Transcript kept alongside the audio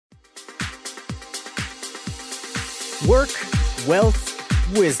Work,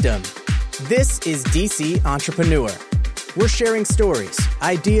 wealth, wisdom. This is DC Entrepreneur. We're sharing stories,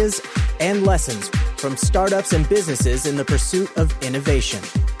 ideas, and lessons from startups and businesses in the pursuit of innovation.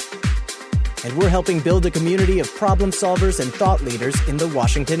 And we're helping build a community of problem solvers and thought leaders in the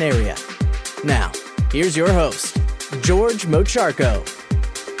Washington area. Now, here's your host, George Mocharko.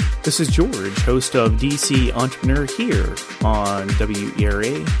 This is George, host of DC Entrepreneur here on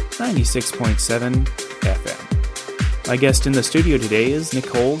WERA 96.7 FM. My guest in the studio today is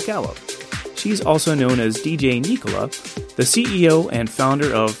Nicole Gallup. She's also known as DJ Nicola, the CEO and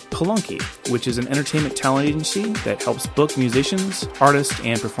founder of Pahlunky, which is an entertainment talent agency that helps book musicians, artists,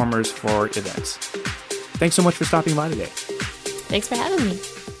 and performers for events. Thanks so much for stopping by today. Thanks for having me.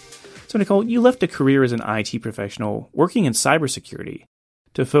 So, Nicole, you left a career as an IT professional working in cybersecurity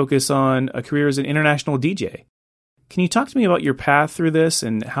to focus on a career as an international DJ. Can you talk to me about your path through this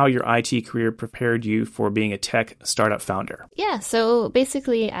and how your IT career prepared you for being a tech startup founder? Yeah, so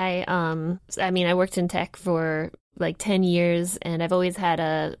basically I worked in tech for like 10 years and I've always had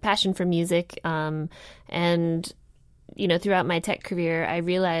a passion for music. And, throughout my tech career, I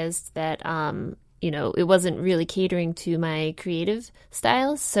realized that, it wasn't really catering to my creative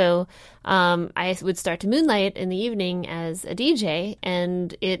styles. So I would start to moonlight in the evening as a DJ,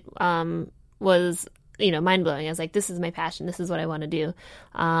 and it was mind-blowing. I was like, this is my passion. This is what I want to do.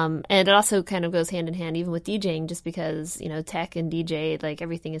 And it also kind of goes hand in hand even with DJing, just because, tech and DJ, like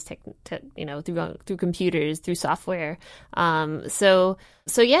everything is tech, through computers, through software. So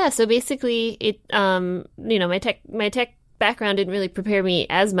basically it, my tech background didn't really prepare me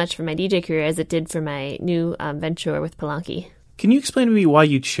as much for my DJ career as it did for my new venture with Pahlunky. Can you explain to me why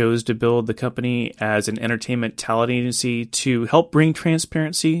you chose to build the company as an entertainment talent agency to help bring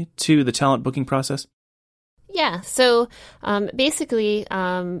transparency to the talent booking process? Yeah, so basically,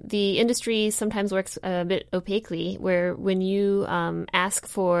 the industry sometimes works a bit opaquely, where when you ask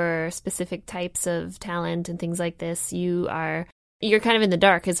for specific types of talent and things like this, you're kind of in the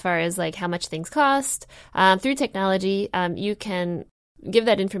dark as far as like how much things cost. Through technology, you can give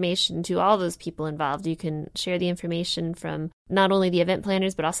that information to all those people involved. You can share the information from not only the event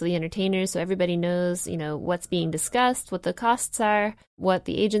planners, but also the entertainers. So everybody knows, what's being discussed, what the costs are, what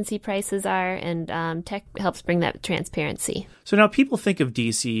the agency prices are, and tech helps bring that transparency. So now people think of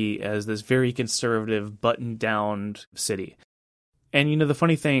DC as this very conservative, buttoned-down city. And, the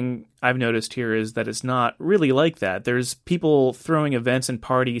funny thing I've noticed here is that it's not really like that. There's people throwing events and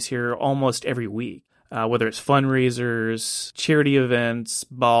parties here almost every week. Whether it's fundraisers, charity events,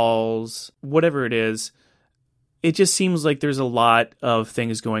 balls, whatever it is, it just seems like there's a lot of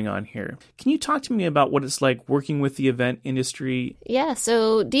things going on here. Can you talk to me about what it's like working with the event industry? Yeah,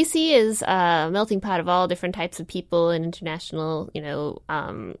 so DC is a melting pot of all different types of people and international,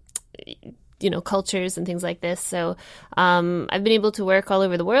 cultures and things like this. So I've been able to work all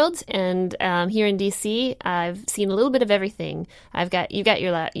over the world, and here in DC, I've seen a little bit of everything. You've got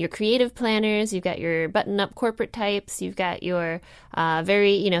your creative planners, you've got your button-up corporate types, you've got your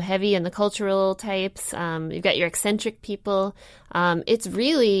very heavy in the cultural types, you've got your eccentric people. It's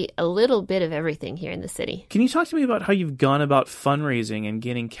really a little bit of everything here in the city. Can you talk to me about how you've gone about fundraising and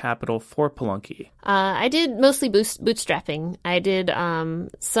gaining capital for Pahlunky? I did mostly bootstrapping. I did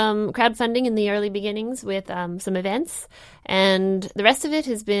some crowdfunding in the early beginnings with some events, and the rest of it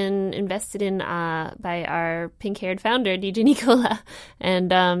has been invested in by our pink-haired founder, DJ Nicola,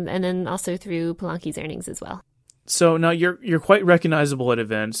 and then also through Pahlunky's earnings as well. So now you're quite recognizable at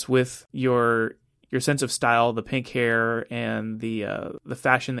events with your sense of style, the pink hair, and the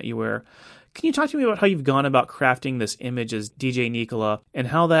fashion that you wear. Can you talk to me about how you've gone about crafting this image as DJ Nicola and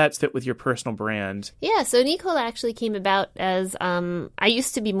how that's fit with your personal brand? Yeah, so Nicola actually came about as I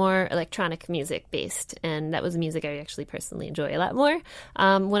used to be more electronic music based, and that was music I actually personally enjoy a lot more.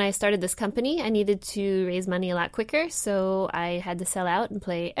 When I started this company, I needed to raise money a lot quicker, so I had to sell out and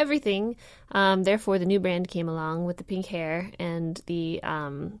play everything. Therefore, the new brand came along with the pink hair and the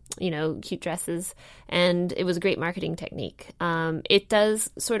cute dresses, and it was a great marketing technique. It does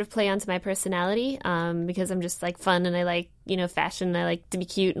sort of play onto my personality because I'm just like fun and I like fashion and I like to be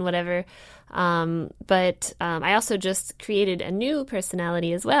cute and whatever. But I also just created a new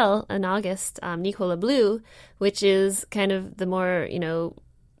personality as well in August, Nicola Blue, which is kind of the more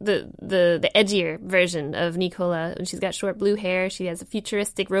the edgier version of Nicola. And she's got short blue hair. She has a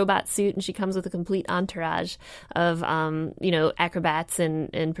futuristic robot suit, and she comes with a complete entourage of acrobats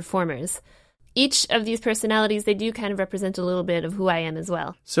and performers. Each of these personalities, they do kind of represent a little bit of who I am as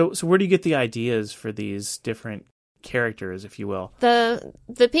well. So where do you get the ideas for these different characters, if you will?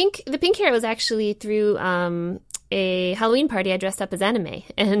 The pink hair was actually through a Halloween party. I dressed up as anime,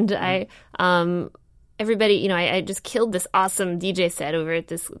 and I everybody, you know, I just killed this awesome DJ set over at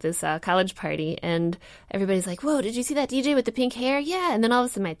this college party, and everybody's like, "Whoa, did you see that DJ with the pink hair?" Yeah, and then all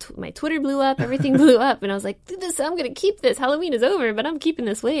of a sudden my Twitter blew up, everything blew up, and I was like, "This, I'm gonna keep this. Halloween is over, but I'm keeping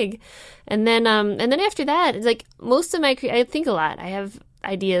this wig." And then after that, it's like most of my I think a lot. I have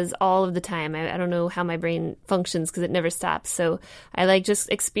ideas all of the time. I don't know how my brain functions because it never stops. So I like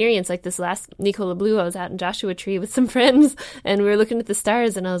just experience, like this last Nicola Blue, I was out in Joshua Tree with some friends and we were looking at the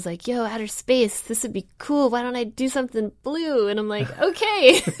stars and I was like, yo, outer space, this would be cool. Why don't I do something blue? And I'm like,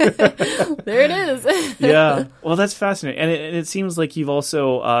 okay, there it is. Yeah. Well, that's fascinating. And it seems like you've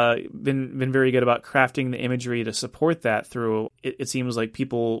also been very good about crafting the imagery to support that through, it seems like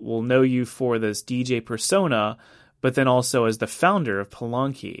people will know you for this DJ persona, but then also as the founder of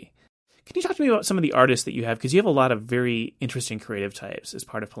Palanque. Can you talk to me about some of the artists that you have? Because you have a lot of very interesting creative types as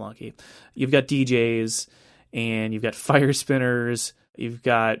part of Palanque. You've got DJs, and you've got fire spinners, you've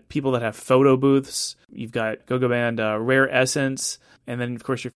got people that have photo booths, you've got go-go band Rare Essence, and then, of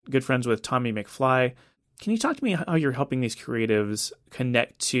course, you're good friends with Tommy McFly. Can you talk to me how you're helping these creatives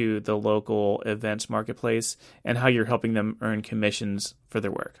connect to the local events marketplace and how you're helping them earn commissions for their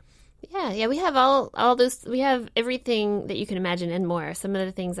work? Yeah, we have all this. We have everything that you can imagine and more. Some of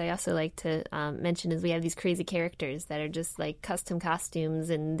the things I also like to mention is we have these crazy characters that are just like custom costumes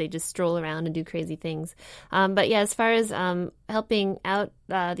and they just stroll around and do crazy things. But yeah, as far as helping out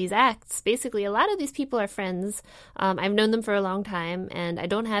these acts, basically a lot of these people are friends. I've known them for a long time and I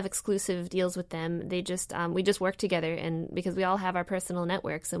don't have exclusive deals with them. They just we just work together, and because we all have our personal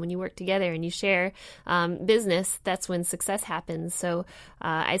networks, and when you work together and you share business, that's when success happens. So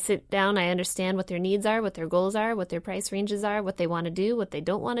I sit down, I understand what their needs are, what their goals are, what their price ranges are, what they want to do, what they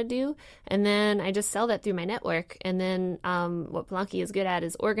don't want to do, and then I just sell that through my network. And then what Palanque is good at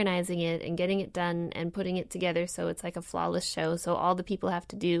is organizing it and getting it done and putting it together so it's like a flawless show. So all the people have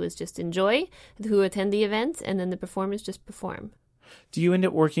to do is just enjoy, who attend the event, and then the performers just perform. Do you end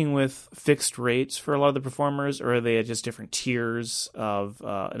up working with fixed rates for a lot of the performers, or are they at just different tiers of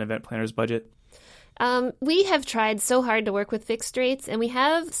an event planner's budget? We have tried so hard to work with fixed rates, and we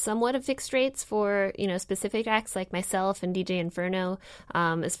have somewhat of fixed rates for, specific acts like myself and DJ Inferno,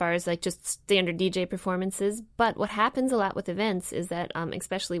 as far as like just standard DJ performances. But what happens a lot with events is that,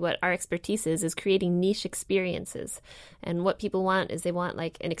 especially what our expertise is creating niche experiences. And what people want is they want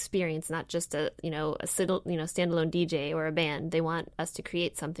like an experience, not just a standalone DJ or a band. They want us to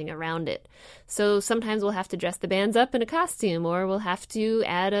create something around it. So sometimes we'll have to dress the bands up in a costume, or we'll have to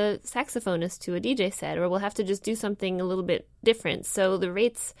add a saxophonist to a DJ set, or we'll have to just do something a little bit different. So the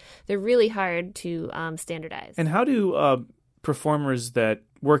rates, they're really hard to standardize. And how do performers that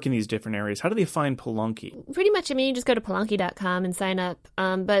work in these different areas, how do they find Palanque? Pretty much, you just go to palanque.com and sign up.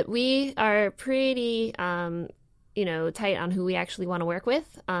 But we are pretty, tight on who we actually want to work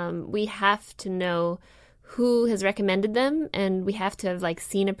with. We have to know who has recommended them, and we have to have like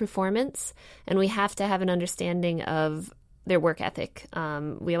seen a performance, and we have to have an understanding of their work ethic.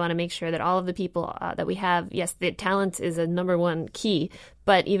 We want to make sure that all of the people that we have, yes, the talent is a number one key,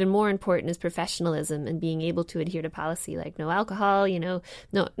 but even more important is professionalism and being able to adhere to policy, like no alcohol,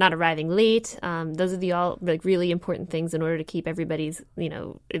 not arriving late. Those are the all like really important things in order to keep everybody's,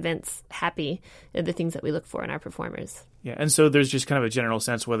 events happy, the things that we look for in our performers. Yeah, and so there's just kind of a general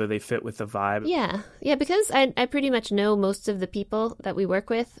sense whether they fit with the vibe. Yeah, because I pretty much know most of the people that we work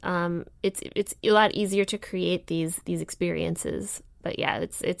with. It's a lot easier to create these experiences. But yeah,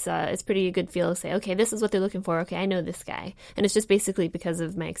 it's pretty good feel to say, okay, this is what they're looking for. Okay, I know this guy, and it's just basically because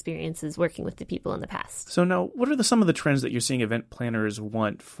of my experiences working with the people in the past. So now, what are some of the trends that you're seeing event planners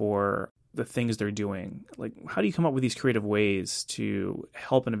want for the things they're doing? Like, how do you come up with these creative ways to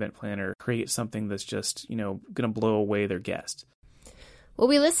help an event planner create something that's just, going to blow away their guest? Well,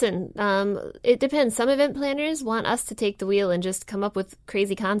 we listen. It depends. Some event planners want us to take the wheel and just come up with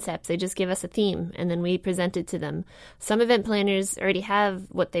crazy concepts. They just give us a theme, and then we present it to them. Some event planners already have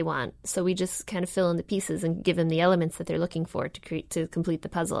what they want, so we just kind of fill in the pieces and give them the elements that they're looking for to complete the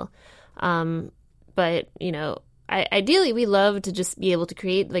puzzle. But, ideally, we love to just be able to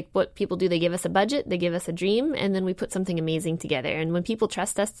create, like what people do. They give us a budget, they give us a dream, and then we put something amazing together. And when people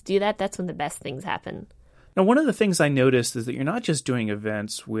trust us to do that, that's when the best things happen. Now, one of the things I noticed is that you're not just doing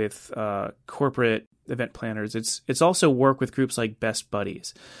events with corporate event planners. It's also work with groups like Best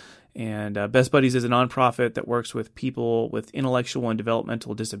Buddies. And Best Buddies is a nonprofit that works with people with intellectual and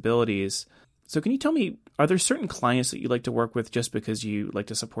developmental disabilities. So can you tell me, are there certain clients that you like to work with just because you like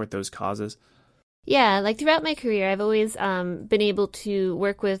to support those causes? Yeah, like throughout my career, I've always been able to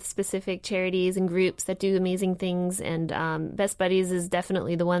work with specific charities and groups that do amazing things. And Best Buddies is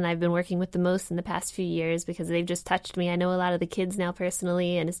definitely the one I've been working with the most in the past few years because they've just touched me. I know a lot of the kids now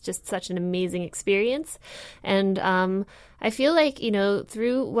personally, and it's just such an amazing experience. And I feel like,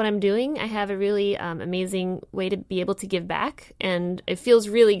 through what I'm doing, I have a really amazing way to be able to give back. And it feels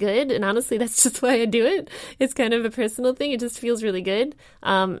really good. And honestly, that's just why I do it. It's kind of a personal thing. It just feels really good.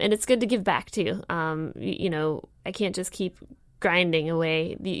 And it's good to give back too. I can't just keep grinding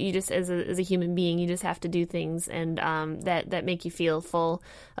away. You just, as a human being, you just have to do things and that make you feel full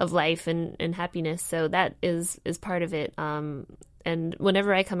of life and happiness. So that is part of it. And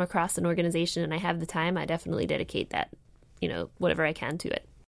whenever I come across an organization and I have the time, I definitely dedicate that, whatever I can to it.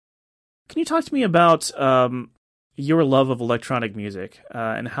 Can you talk to me about your love of electronic music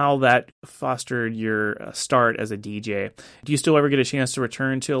and how that fostered your start as a DJ? Do you still ever get a chance to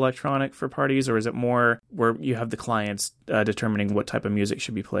return to electronic for parties, or is it more where you have the clients determining what type of music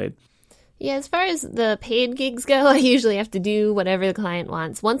should be played? Yeah, as far as the paid gigs go, I usually have to do whatever the client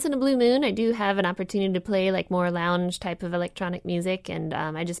wants. Once in a blue moon, I do have an opportunity to play like more lounge type of electronic music, and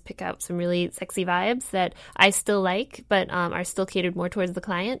I just pick out some really sexy vibes that I still like, but are still catered more towards the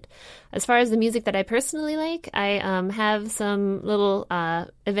client. As far as the music that I personally like, I have some little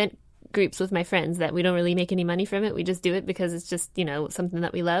event groups with my friends that we don't really make any money from it. We just do it because it's just, something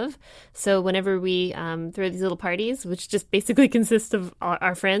that we love. So whenever we throw these little parties, which just basically consist of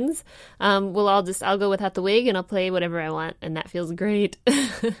our friends, I'll go without the wig and I'll play whatever I want. And that feels great.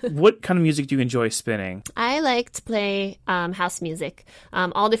 What kind of music do you enjoy spinning? I like to play house music,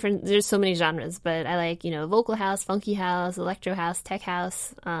 all different. There's so many genres, but I like, vocal house, funky house, electro house, tech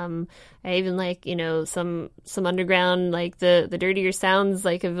house. I even like, some underground, like the dirtier sounds,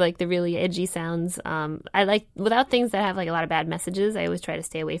 like of like the really edgy sounds. I like, without things that have like a lot of bad messages, I always try to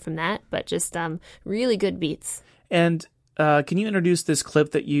stay away from that, but just really good beats. And can you introduce this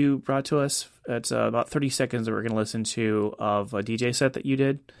clip that you brought to us? It's about 30 seconds that we're going to listen to of a DJ set that you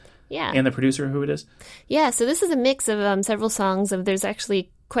did. Yeah. And the producer, who it is? Yeah, so this is a mix of several songs. There's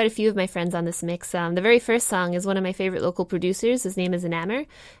actually quite a few of my friends on this mix. The very first song is one of my favorite local producers. His name is Enamor,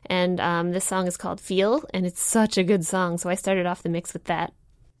 and this song is called Feel, and it's such a good song, so I started off the mix with that.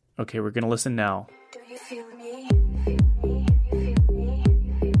 Okay, we're going to listen now. Do you feel me?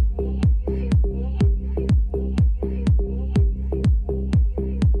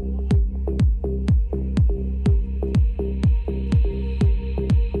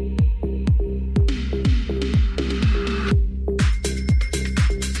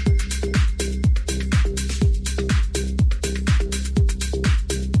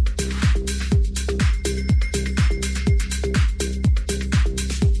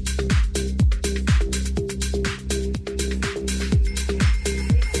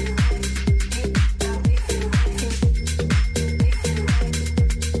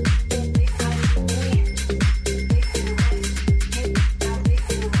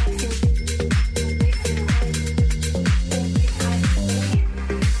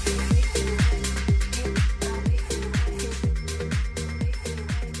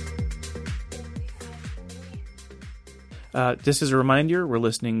 Just as a reminder, we're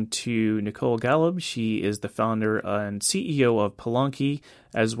listening to Nicole Gallup. She is the founder and CEO of Palanki,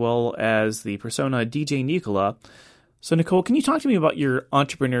 as well as the persona DJ Nicola. So, Nicole, can you talk to me about your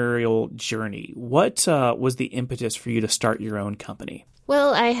entrepreneurial journey? What was the impetus for you to start your own company?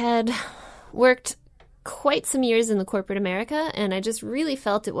 Well, I had worked quite some years in the corporate America, and I just really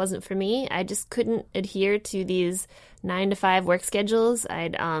felt it wasn't for me. I just couldn't adhere to these 9-to-5 work schedules.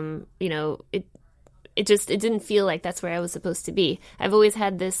 It didn't feel like that's where I was supposed to be. I've always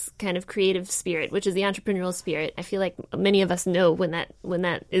had this kind of creative spirit, which is the entrepreneurial spirit. I feel like many of us know when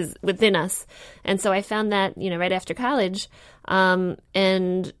that is within us. And so I found that, right after college. And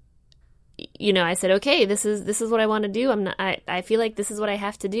I said, okay, this is what I want to do. I feel like this is what I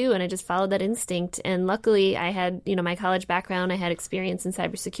have to do. And I just followed that instinct. And luckily I had, my college background. I had experience in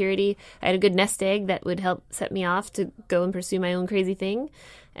cybersecurity. I had a good nest egg that would help set me off to go and pursue my own crazy thing.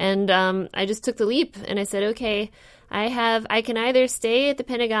 And I just took the leap and I said, okay, I can either stay at the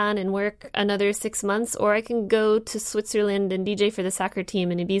Pentagon and work another 6 months, or I can go to Switzerland and DJ for the soccer team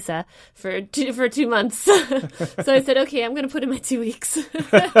in Ibiza for 2 months. So I said, okay, I'm going to put in my 2 weeks.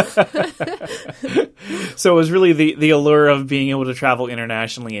 So it was really the allure of being able to travel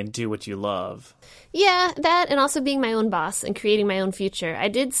internationally and do what you love. Yeah, that, and also being my own boss and creating my own future. I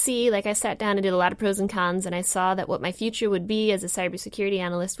did see, I sat down and did a lot of pros and cons, and I saw that what my future would be as a cybersecurity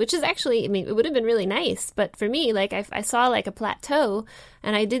analyst, which is actually, it would have been really nice. But for me, I saw a plateau,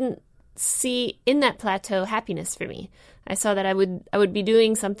 and I didn't see in that plateau happiness for me. I saw that I would be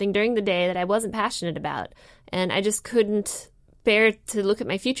doing something during the day that I wasn't passionate about, and I just couldn't bear to look at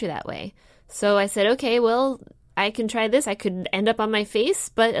my future that way. So I said, okay, well, I can try this. I could end up on my face,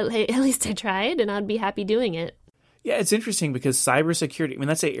 but at least I tried, and I'd be happy doing it. Yeah, it's interesting because cybersecurity, I mean,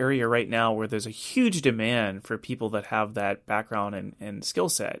 that's an area right now where there's a huge demand for people that have that background and skill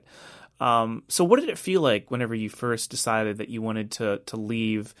set. So what did it feel like whenever you first decided that you wanted to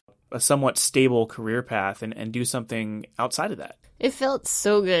leave a somewhat stable career path and do something outside of that? It felt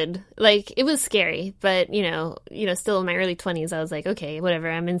so good. Like, it was scary, but, still in my early 20s, I was like, okay, whatever,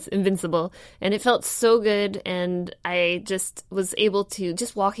 I'm invincible. And it felt so good, and I just was able to,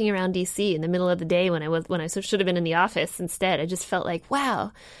 just walking around DC in the middle of the day when I should have been in the office instead, I just felt like,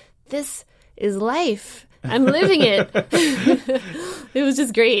 wow, this is life. I'm living it. It was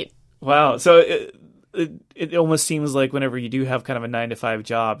just great. Wow. So it almost seems like whenever you do have kind of a 9-to-5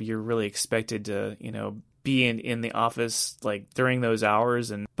 job, you're really expected to, be in the office like during those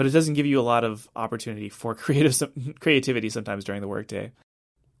hours, but it doesn't give you a lot of opportunity for creativity sometimes during the workday.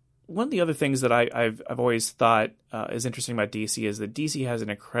 One of the other things that I've always thought is interesting about DC is that DC has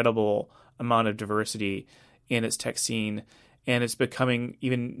an incredible amount of diversity in its tech scene, and it's becoming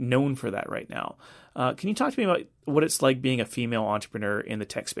even known for that right now. Can you talk to me about what it's like being a female entrepreneur in the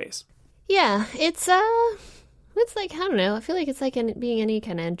tech space? Yeah, it's like, I don't know, I feel like it's like being any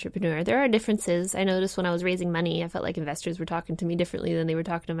kind of entrepreneur. There are differences. I noticed when I was raising money, I felt like investors were talking to me differently than they were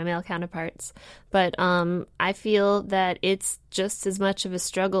talking to my male counterparts. But I feel that it's just as much of a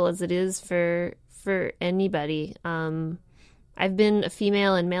struggle as it is for anybody. I've been a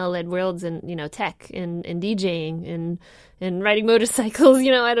female in male-led worlds in, tech and DJing and riding motorcycles,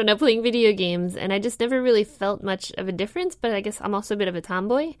 I don't know, playing video games. And I just never really felt much of a difference. But I guess I'm also a bit of a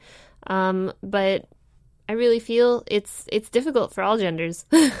tomboy. But I really feel it's difficult for all genders.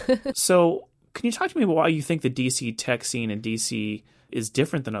 So can you talk to me about why you think the DC tech scene in DC is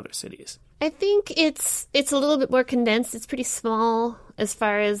different than other cities? I think it's a little bit more condensed. It's pretty small as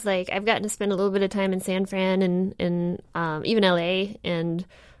far as, like, I've gotten to spend a little bit of time in San Fran and even LA, and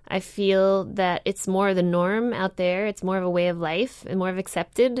I feel that it's more the norm out there. It's more of a way of life and more of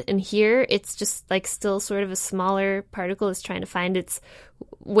accepted. And here, it's just like still sort of a smaller particle is trying to find its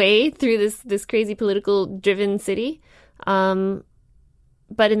way through this crazy political driven city.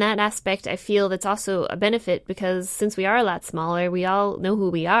 But in that aspect, I feel that's also a benefit because since we are a lot smaller, we all know who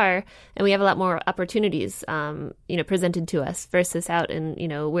we are and we have a lot more opportunities, presented to us versus out in,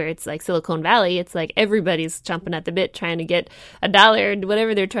 where it's like Silicon Valley. It's like everybody's chomping at the bit trying to get $1,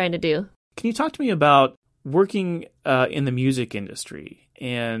 whatever they're trying to do. Can you talk to me about working in the music industry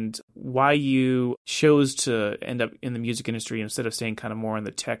and why you chose to end up in the music industry instead of staying kind of more in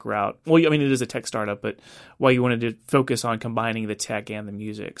the tech route? Well, I mean, it is a tech startup, but why you wanted to focus on combining the tech and the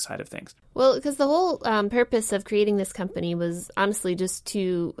music side of things? Well, because the whole purpose of creating this company was honestly just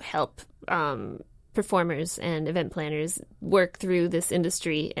to help performers and event planners work through this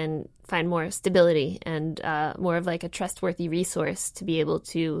industry and find more stability and more of like a trustworthy resource to be able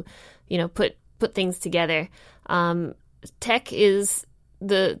to, put things together. Tech is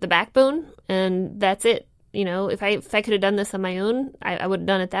the backbone, and that's it. If I could have done this on my own, I would have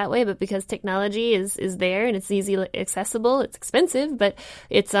done it that way. But because technology is there and it's easy accessible, it's expensive, but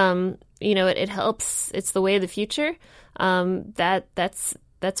it's it helps. It's the way of the future.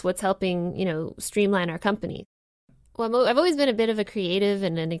 That's what's helping streamline our company. Well, I've always been a bit of a creative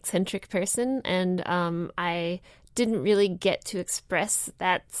and an eccentric person, and I didn't really get to express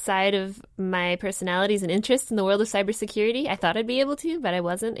that side of my personalities and interests in the world of cybersecurity. I thought I'd be able to, but I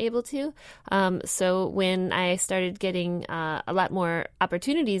wasn't able to. So when I started getting a lot more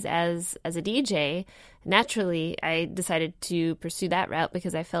opportunities as a DJ, naturally I decided to pursue that route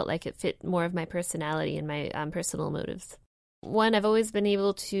because I felt like it fit more of my personality and my personal motives. One, I've always been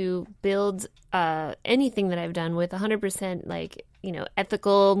able to build anything that I've done with 100%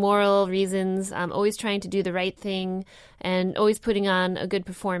 ethical, moral reasons. I'm always trying to do the right thing and always putting on a good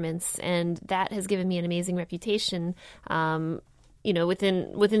performance. And that has given me an amazing reputation,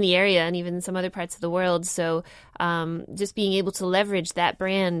 within the area and even some other parts of the world. So just being able to leverage that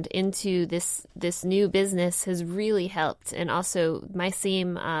brand into this new business has really helped. And also my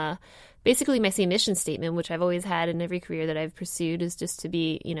same mission statement, which I've always had in every career that I've pursued, is just to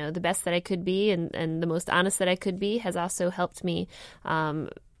be, the best that I could be and the most honest that I could be, has also helped me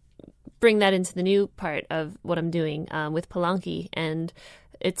bring that into the new part of what I'm doing with Palanque. And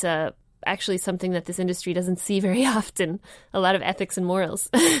it's actually something that this industry doesn't see very often, a lot of ethics and morals.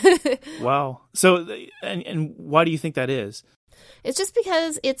 Wow. So, and why do you think that is? It's just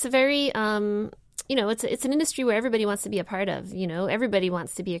because it's a very it's an industry where everybody wants to be a part of. Everybody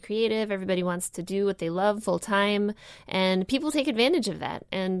wants to be a creative. Everybody wants to do what they love full time, and people take advantage of that.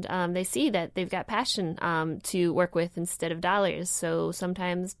 And they see that they've got passion to work with instead of dollars. So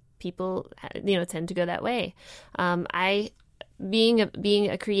sometimes people, tend to go that way. Being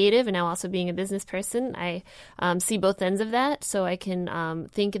a creative and now also being a business person, I see both ends of that. So I can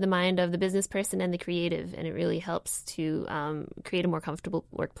think in the mind of the business person and the creative, and it really helps to create a more comfortable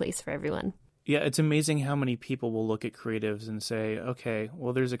workplace for everyone. Yeah, it's amazing how many people will look at creatives and say, okay,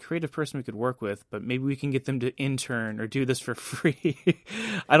 well, there's a creative person we could work with, but maybe we can get them to intern or do this for free.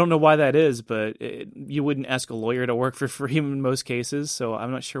 I don't know why that is, but you wouldn't ask a lawyer to work for free in most cases, so I'm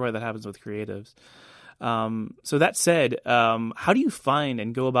not sure why that happens with creatives. So that said, how do you find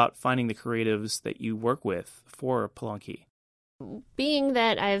and go about finding the creatives that you work with for Palanque? Being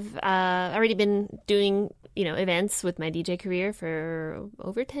that I've already been doing events with my DJ career for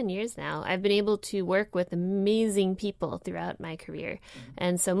over 10 years now, I've been able to work with amazing people throughout my career.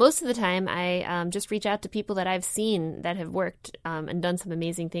 And so most of the time I just reach out to people that I've seen that have worked and done some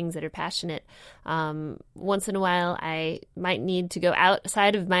amazing things that are passionate. Once in a while I might need to go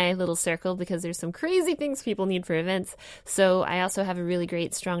outside of my little circle because there's some crazy things people need for events. So I also have a really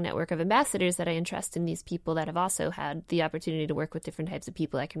great strong network of ambassadors that I entrust in these people that have also had the opportunity to work with different types of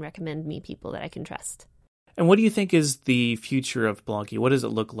people. I can recommend me people that I can trust. And what do you think is the future of Palanque? What does it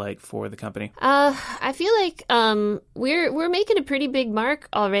look like for the company? I feel like we're making a pretty big mark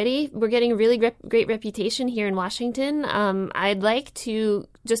already. We're getting a really great reputation here in Washington. I'd like to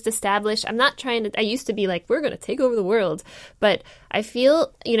just establish, I used to be like, we're going to take over the world. But I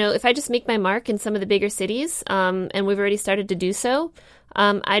feel, if I just make my mark in some of the bigger cities, and we've already started to do so,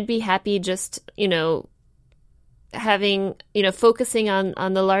 I'd be happy just, having, focusing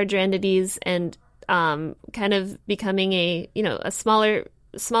on the larger entities and kind of becoming a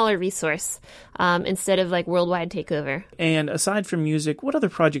smaller resource instead of like worldwide takeover. And aside from music, what other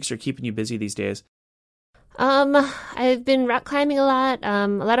projects are keeping you busy these days? I've been rock climbing a lot. A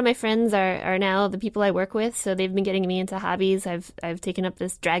lot of my friends are now the people I work with, so they've been getting me into hobbies. I've taken up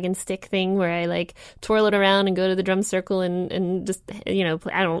this dragon stick thing where I like twirl it around and go to the drum circle and just,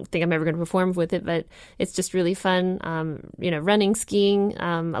 I don't think I'm ever going to perform with it, but it's just really fun. Running, skiing.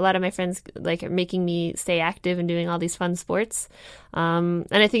 A lot of my friends are making me stay active and doing all these fun sports. And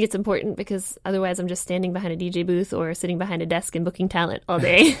I think it's important because otherwise I'm just standing behind a DJ booth or sitting behind a desk and booking talent all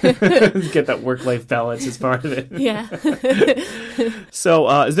day. Get that work-life balance as part of it. Yeah. So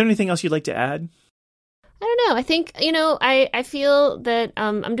is there anything else you'd like to add? I don't know. I think, I feel that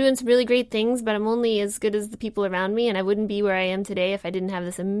I'm doing some really great things, but I'm only as good as the people around me, and I wouldn't be where I am today if I didn't have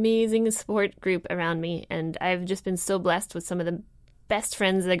this amazing support group around me. And I've just been so blessed with some of the best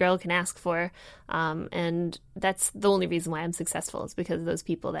friends that a girl can ask for. And that's the only reason why I'm successful is because of those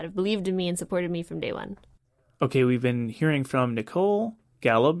people that have believed in me and supported me from day one. Okay, we've been hearing from Nicole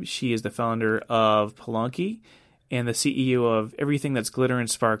Gallup. She is the founder of Palanque and the CEO of Everything That's Glitter and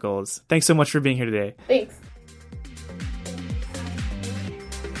Sparkles. Thanks so much for being here today. Thanks.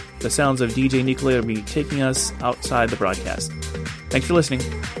 The sounds of DJ Nicolay will be taking us outside the broadcast. Thanks for listening.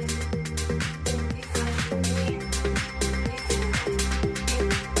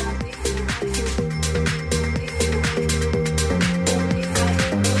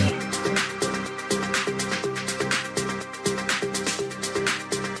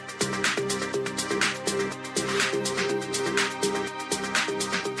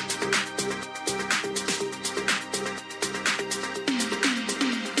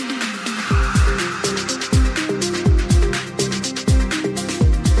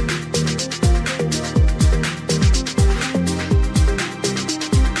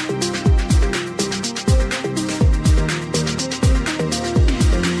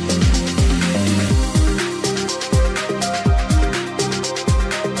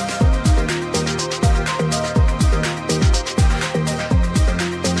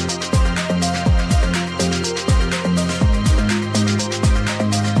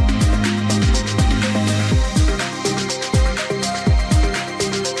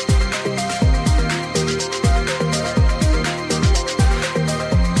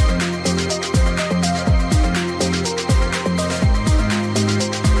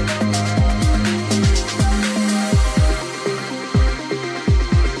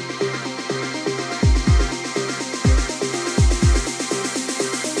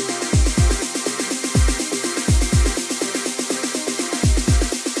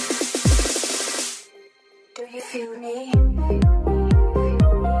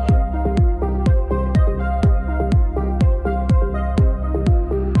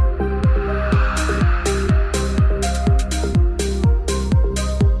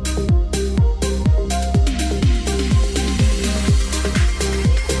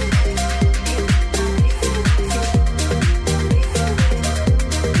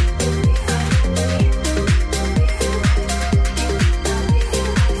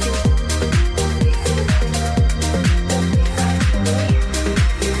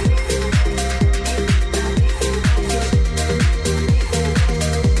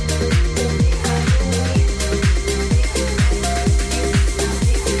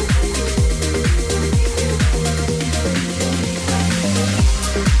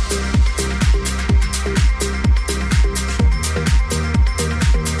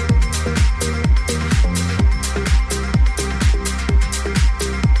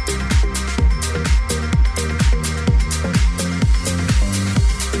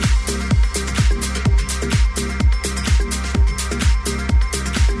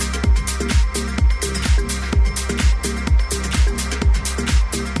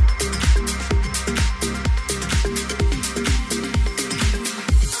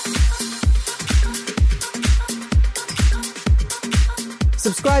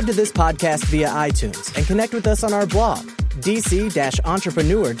 Subscribe to this podcast via iTunes and connect with us on our blog,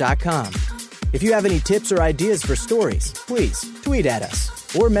 dc-entrepreneur.com. If you have any tips or ideas for stories, please tweet at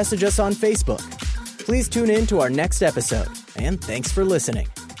us or message us on Facebook. Please tune in to our next episode, and thanks for listening.